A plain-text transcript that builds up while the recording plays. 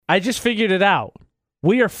I just figured it out.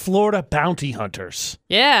 We are Florida bounty hunters.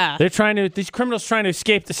 Yeah. These criminals trying to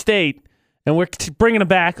escape the state, and we're bringing them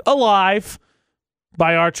back alive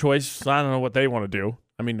by our choice. I don't know what they want to do.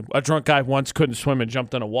 I mean, a drunk guy once couldn't swim and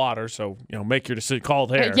jumped in the water, so, make your decision.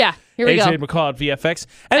 Called here. Yeah, here we go. AJ McCall at VFX.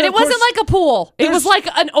 And it wasn't like a pool. It was like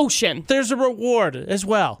an ocean. There's a reward as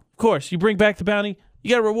well. Of course, you bring back the bounty, you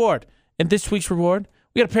get a reward. And this week's reward,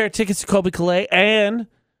 we got a pair of tickets to Colby Calais and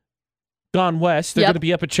Gone West. They're going to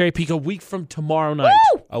be up at Cherry Peak a week from tomorrow night.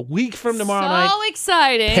 Woo! A week from tomorrow night. So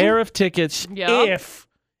exciting. Pair of tickets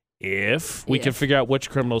if we can figure out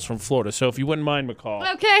which criminals from Florida. So if you wouldn't mind,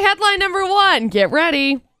 McCall. Okay, headline number 1. Get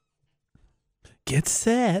ready. Get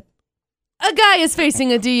set. A guy is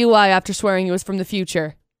facing a DUI after swearing he was from the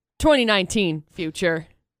future. 2019 future.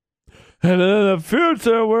 And in the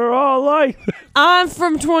future, we're all like... I'm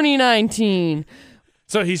from 2019.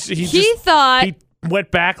 So he thought... He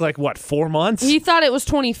went back 4 months? He thought it was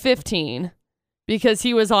 2015 because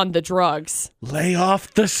he was on the drugs. Lay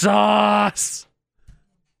off the sauce.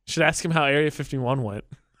 Should ask him how Area 51 went.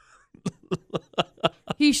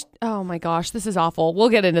 Oh my gosh, this is awful. We'll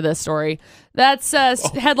get into this story. That's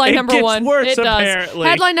headline number 1. Worse, it does. Apparently.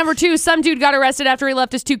 Headline number 2, some dude got arrested after he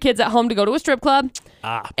left his 2 kids at home to go to a strip club.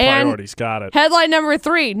 Priorities, got it. Headline number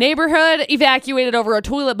 3, neighborhood evacuated over a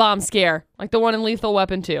toilet bomb scare, like the one in Lethal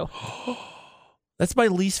Weapon 2. That's my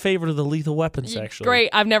least favorite of the Lethal Weapons, actually. Great,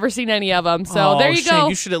 I've never seen any of them, so there you go.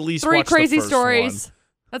 You should at least 3 watch crazy the first stories. one.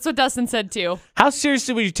 That's what Dustin said too. How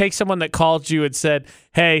seriously would you take someone that called you and said,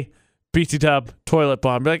 hey, BT Dub, toilet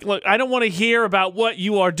bomb? Be like, look, I don't want to hear about what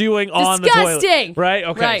you are doing on the toilet. Disgusting. Right?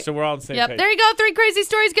 Okay, Right. so we're all on the same page. There you go. 3 crazy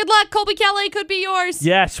stories. Good luck. Colby Calais could be yours.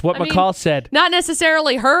 Yes, what McCall said. Not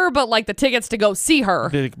necessarily her, but like the tickets to go see her.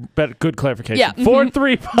 Good clarification. Yeah.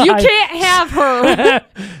 435. You can't have her.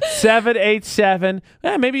 787.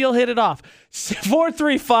 Maybe you'll hit it off.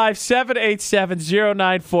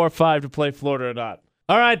 435-787-0945 to play Florida or not.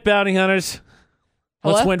 All right, bounty hunters.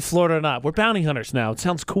 Let's win Florida or not. We're bounty hunters now. It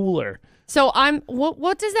sounds cooler. So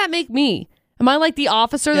what does that make me? Am I like the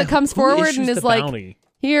officer that comes forward and is like, bounty?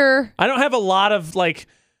 Here? I don't have a lot of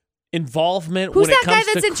involvement. Who's when that it comes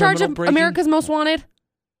guy that's to in charge of breaking. America's Most Wanted?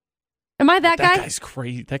 Am I that guy? That guy's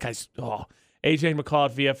crazy. That guy's AJ McCall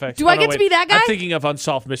at VFX. Do I get to be that guy? I'm thinking of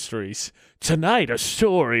Unsolved Mysteries. Tonight, a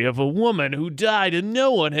story of a woman who died and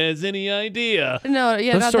no one has any idea. No,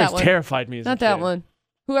 yeah, Those not stories that one. terrified me as Not a kid. that one.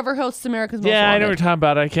 Whoever hosts America's Most Wanted. Yeah, I know what you're talking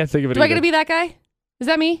about. I can't think of it Do I get to be that guy? Is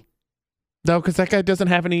that me? No, because that guy doesn't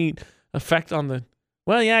have any effect on the...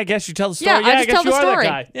 Well, yeah, I guess you tell the story. Yeah, I guess tell you the are story.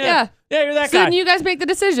 that guy. Yeah. Yeah, you're that So guy. then you guys make the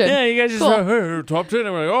decision. Yeah, you guys just Cool. hey, top 10.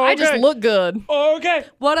 And we're like, oh, okay. I just look good. Oh, okay.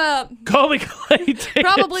 What up? Colby Calais tickets.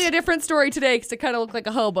 Probably a different story today because it kind of looked like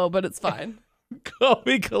a hobo, but it's fine.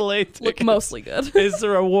 Colby Calais tickets Look mostly good. is the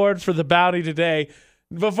reward for the bounty today.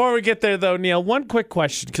 Before we get there, though, Neil, one quick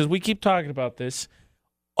question, because we keep talking about this.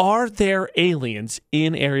 Are there aliens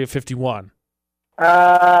in Area 51?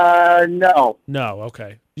 No. No,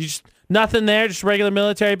 okay. You just nothing there, just regular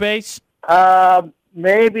military base?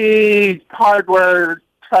 Maybe hardware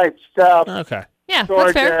type stuff. Okay. Yeah, Stored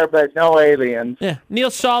that's fair. there, but no aliens. Yeah. Neil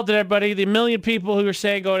solved it, everybody. The million people who are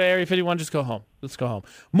saying go to Area 51, just go home. Let's go home.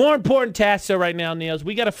 More important task, though, right now, Neil, is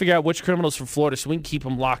we got to figure out which criminals from Florida so we can keep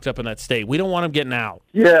them locked up in that state. We don't want them getting out.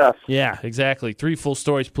 Yes. Yeah, exactly. 3 full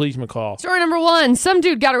stories, please, McCall. Story number 1. Some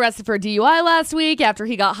dude got arrested for a DUI last week after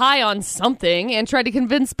he got high on something and tried to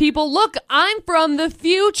convince people, look, I'm from the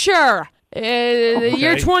future.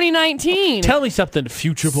 Year 2019. Tell me something,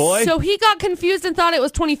 future boy. So he got confused and thought it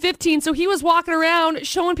was 2015. So he was walking around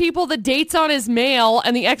showing people the dates on his mail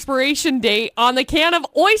and the expiration date on the can of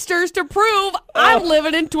oysters to prove I'm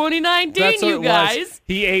living in 2019, That's what you it guys. was.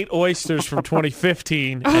 He ate oysters from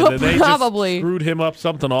 2015, and then they Probably. just screwed him up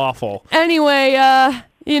something awful. Anyway,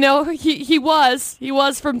 he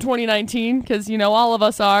was from 2019 because, all of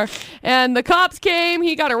us are. And the cops came.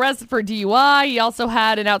 He got arrested for DUI. He also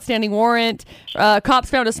had an outstanding warrant.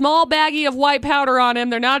 Cops found a small baggie of white powder on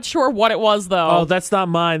him. They're not sure what it was, though. Oh, that's not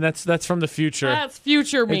mine. That's from the future. That's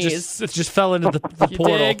future me. It just fell into the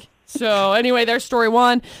portal. Dig? So anyway, there's story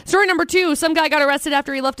 1. Story number 2, some guy got arrested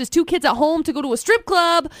after he left his 2 kids at home to go to a strip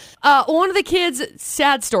club. One of the kids,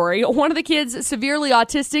 sad story, one of the kids severely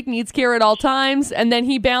autistic, needs care at all times, and then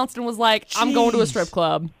he bounced and was like, I'm going to a strip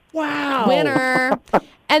club. Wow. Winner.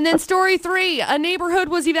 And then story 3, a neighborhood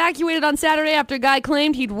was evacuated on Saturday after a guy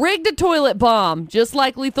claimed he'd rigged a toilet bomb, just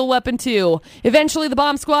like Lethal Weapon 2. Eventually, the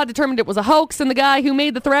bomb squad determined it was a hoax, and the guy who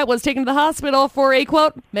made the threat was taken to the hospital for a,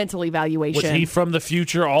 quote, mental evaluation. Was he from the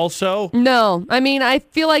future also? No. I mean, I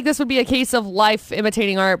feel like this would be a case of life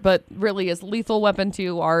imitating art, but really is Lethal Weapon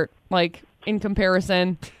 2 art, in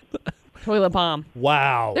comparison? Toilet bomb.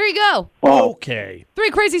 Wow. There you go. Okay. 3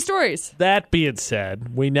 crazy stories. That being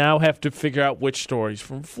said, we now have to figure out which stories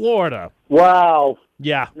from Florida. Wow.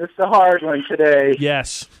 Yeah. This is a hard one today.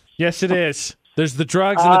 Yes. Yes, it is. There's the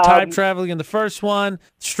drugs and the time traveling in the first one.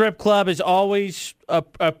 Strip club is always a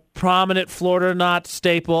prominent Florida not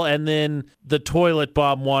staple, and then the toilet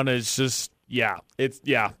bomb one is just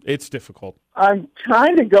it's difficult. I'm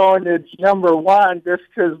kind of going to number 1 just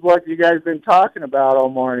because what you guys been talking about all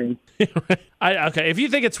morning. Okay, if you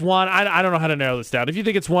think it's 1, I don't know how to narrow this down. If you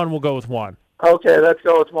think it's 1, we'll go with 1. Okay, let's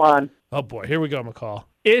go with 1. Oh boy, here we go, McCall.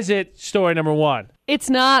 Is it story number 1? It's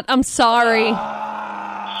not. I'm sorry.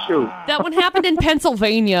 Shoot. That one happened in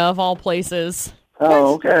Pennsylvania, of all places.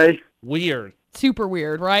 Oh, okay. Weird. Super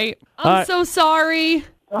weird, right? I'm so sorry.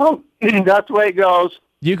 Oh, that's the way it goes.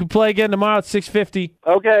 You can play again tomorrow at 6:50.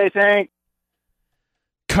 Okay, thanks.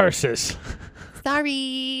 Curses.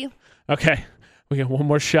 Sorry. Okay, we got one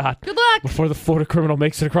more shot. Good luck. Before the Florida criminal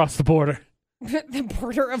makes it across the border. The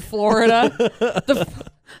border of Florida.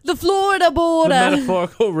 the Florida border. The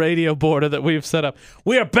metaphorical radio border that we've set up.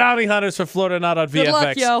 We are bounty hunters for Florida Not on VFX. Good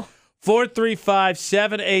luck, yo.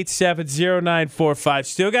 435-787-0945.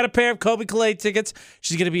 Still got a pair of Colby Calais tickets.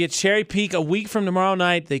 She's going to be at Cherry Peak a week from tomorrow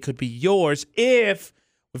night. They could be yours if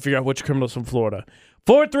we figure out which criminal's from Florida.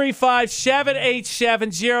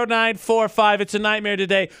 435-787-0945. It's a nightmare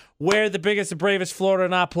today. We're the biggest and bravest Florida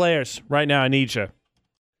Not players. Right now, I need you.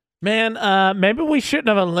 Man, maybe we shouldn't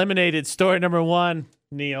have eliminated story number 1.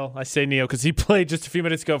 Neil. I say Neil because he played just a few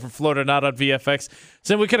minutes ago for Florida Not on VFX.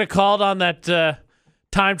 So we could have called on that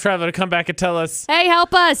time traveler to come back and tell us. Hey,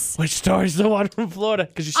 help us. Which story's the one from Florida?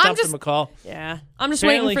 Because you stumped him, McCall. Yeah. I'm just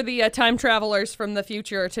Apparently- waiting for the time travelers from the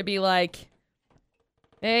future to be like,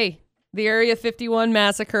 hey, the Area 51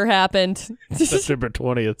 massacre happened. September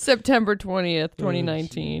 20th. September 20th,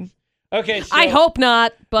 2019. Okay, so I hope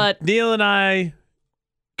not, but Neil and I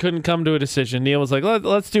couldn't come to a decision. Neil was like,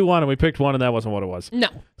 let's do 1, and we picked 1, and that wasn't what it was. no.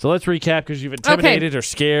 So let's recap because you've intimidated or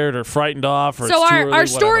scared or frightened off or So it's too our early,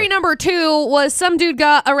 story whatever. number 2 was some dude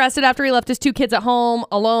got arrested after he left his 2 kids at home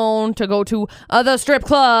alone to go to the strip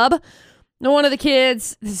club. Now, one of the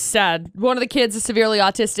kids, this is sad, one of the kids is severely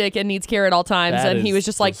autistic and needs care at all times, That and he is was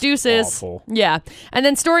just like, just deuces. awful. Yeah. And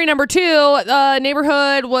then story number 2, the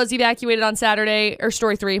neighborhood was evacuated on Saturday, or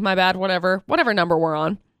story 3, my bad, whatever number we're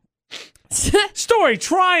on. Story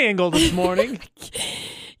triangle this morning.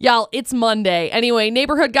 Y'all, it's Monday. Anyway,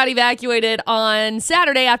 neighborhood got evacuated on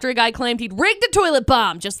Saturday after a guy claimed he'd rigged a toilet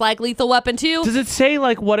bomb, just like Lethal Weapon 2. Does it say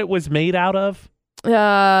like what it was made out of?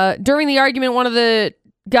 During the argument, one of the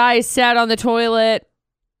guys sat on the toilet.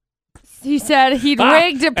 He said he'd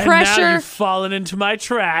rigged a And now pressure. you've fallen into my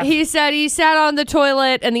trap. He said he sat on the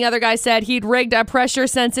toilet, and the other guy said he'd rigged a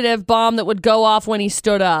pressure-sensitive bomb that would go off when he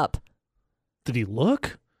stood up. Did he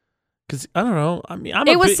look? Because I don't know. I mean,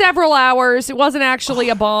 It was several hours. It wasn't actually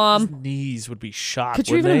a His bomb. knees would be shot. Could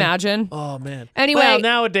you wouldn't even they? imagine? Oh man. Anyway. well,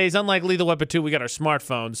 nowadays, unlike Lethal Weapon 2, we got our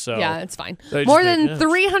smartphones. So Yeah, it's fine. They just More make- than yeah,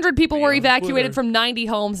 300 people be were on evacuated Twitter. from 90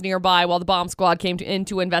 homes nearby while the bomb squad came in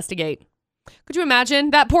to investigate. Could you imagine?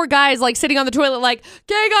 That poor guy is like sitting on the toilet like,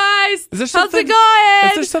 okay, guys, Is there how's it something- going?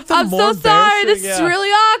 is there something I'm more so sorry. This embarrassing? is Yeah. really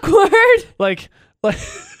awkward. like Guys,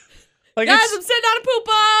 it's I'm sitting on a poop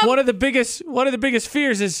bomb. one of the biggest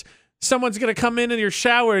fears is someone's gonna come in your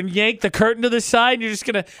shower and yank the curtain to the side, and you're just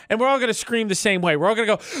gonna, and we're all gonna scream the same way. We're all gonna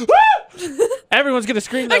go, "Woo!" Everyone's gonna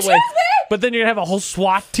scream that way. Excuse me? But then you're gonna have a whole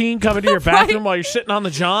SWAT team come into your bathroom while you're sitting on the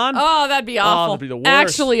john. Oh, that'd be awful. that'd be the worst.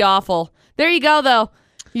 Actually awful. There you go, though.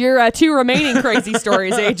 Your 2 remaining crazy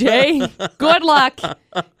stories, AJ. Good luck.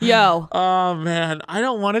 Yo. Oh man, I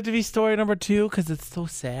don't want it to be story number 2 because it's so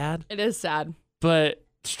sad. It is sad. But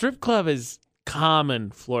strip club is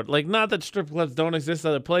common Florida. Like, not that strip clubs don't exist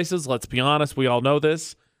other places. Let's be honest, we all know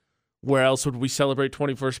this. Where else would we celebrate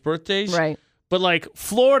 21st birthdays? Right. But like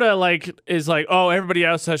Florida, like is like, oh, everybody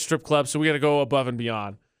else has strip clubs, so we got to go above and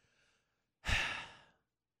beyond.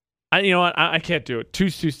 You know what? I can't do it. Too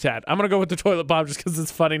sad. I'm gonna go with the toilet bomb just because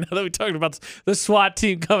it's funny now that we talked about the SWAT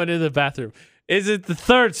team coming into the bathroom. Is it the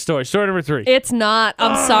third story? Story number 3. It's not.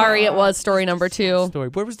 I'm sorry. It was story number 2. Story.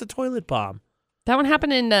 Where was the toilet bomb? That one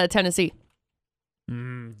happened in Tennessee.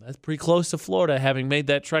 That's pretty close to Florida, having made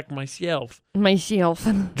that trek myself. Myself.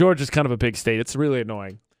 Georgia's kind of a big state. It's really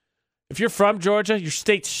annoying. If you're from Georgia, your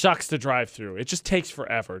state sucks to drive through. It just takes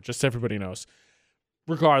forever, just so everybody knows.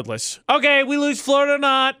 Regardless. Okay, we lose Florida or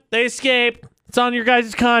not. They escape. It's on your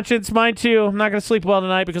guys' conscience. Mine too. I'm not going to sleep well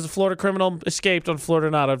tonight because a Florida criminal escaped on Florida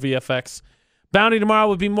or not on VFX. Bounty tomorrow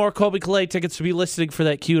would be more Colby Calais tickets to be listening for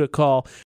that cue to call.